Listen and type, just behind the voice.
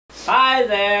Hi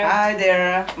there. Hi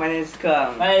there, my name is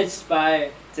Kung. My name is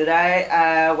Spy. Today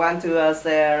I want to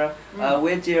share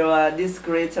with you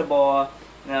describable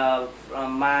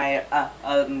from my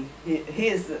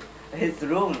his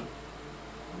room.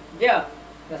 Yeah.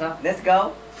 That's all. Let's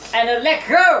go. And let's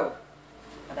go.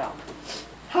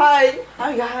 Hi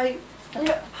guys.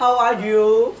 How are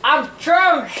you? I'm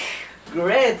drunk.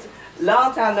 Great.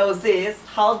 Long time no see.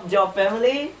 How's your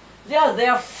family? Yeah, they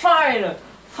are fine.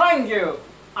 Thank you.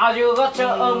 Are you got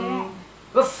a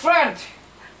good friend?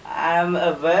 I'm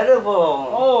available.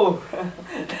 Oh.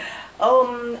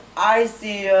 I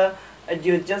see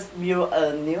you just built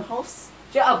a new house.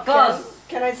 Yeah, of course.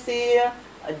 Can I see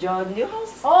your new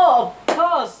house? Oh, of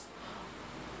course.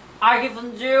 I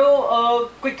given you a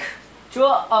quick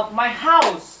tour of my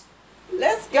house.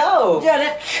 Let's go. Yeah,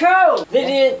 let's go.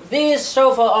 This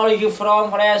sofa are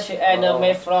from France and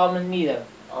made from Nether.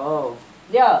 Oh.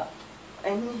 Yeah.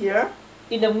 And here?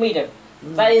 In the middle.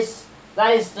 That is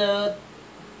the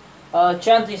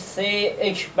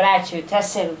 23-inch black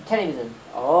television.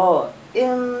 Oh.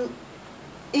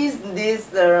 Is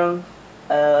this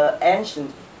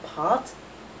ancient part?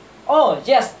 Oh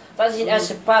yes, that is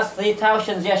as past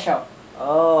 3,000 years old.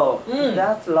 Oh,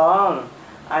 that's long.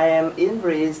 I am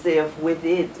impressed with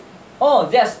it. Oh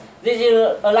yes, this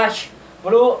is a large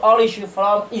blue orange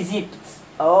from Egypt.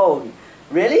 Oh,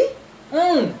 really?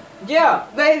 Yeah.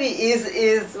 Maybe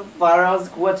is Pharaoh's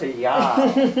quarter, yeah.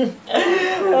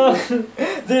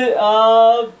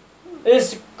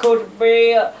 This could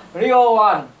be a real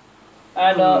one,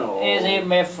 and is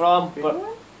made from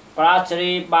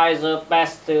pottery by the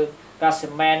best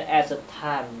craftsman at the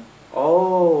time.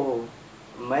 Oh,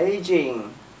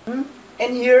 amazing. And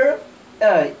here,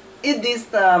 is this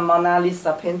the Mona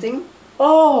Lisa painting?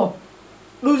 Oh,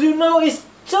 do you know it's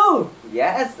true?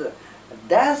 Yes,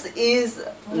 that is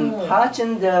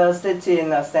pageant the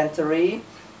 16th century,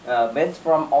 based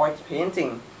from oil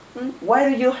painting. Why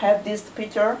do you have this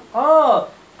picture? Oh,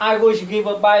 I was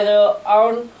given by the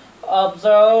owner of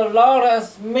the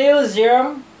Lawrence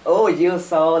Museum. Oh, you're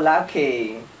so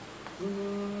lucky.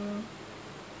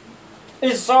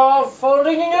 It's all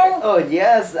folding again? Oh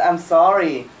yes, I'm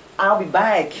sorry. I'll be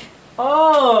back.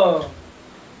 Oh,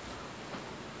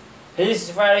 he's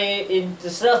very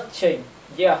interesting.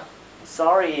 Yeah.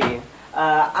 Sorry,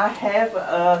 I have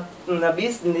a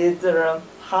business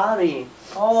hurry.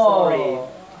 Oh,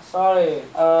 sorry.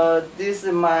 This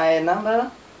is my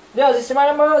number. Yeah, this is my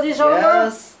number. This number.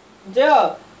 Yes.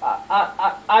 Yeah.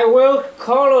 I will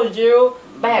call you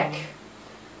back.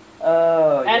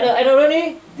 And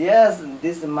ready? Yes,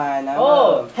 this is my number.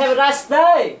 Oh, have a nice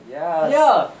day. Yes.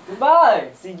 Yeah. Goodbye.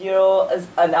 See you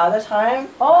another time.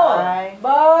 Oh. Bye.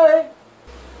 Bye.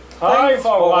 Thanks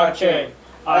for watching.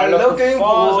 I'm looking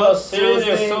forward to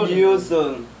seeing you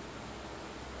soon.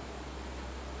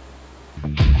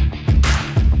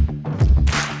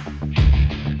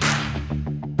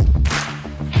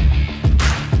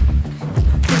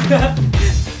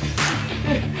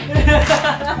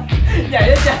 Nhảy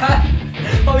lên trời.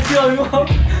 Hồi trường đúng không?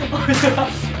 Hồi trường.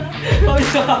 Hồi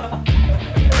trường.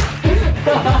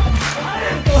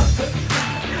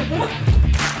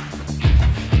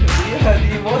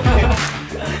 Đi bố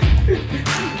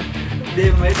đi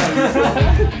mấy thằng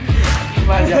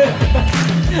mà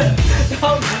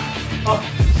Không.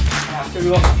 Chưa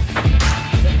được.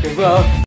 Chưa vừa.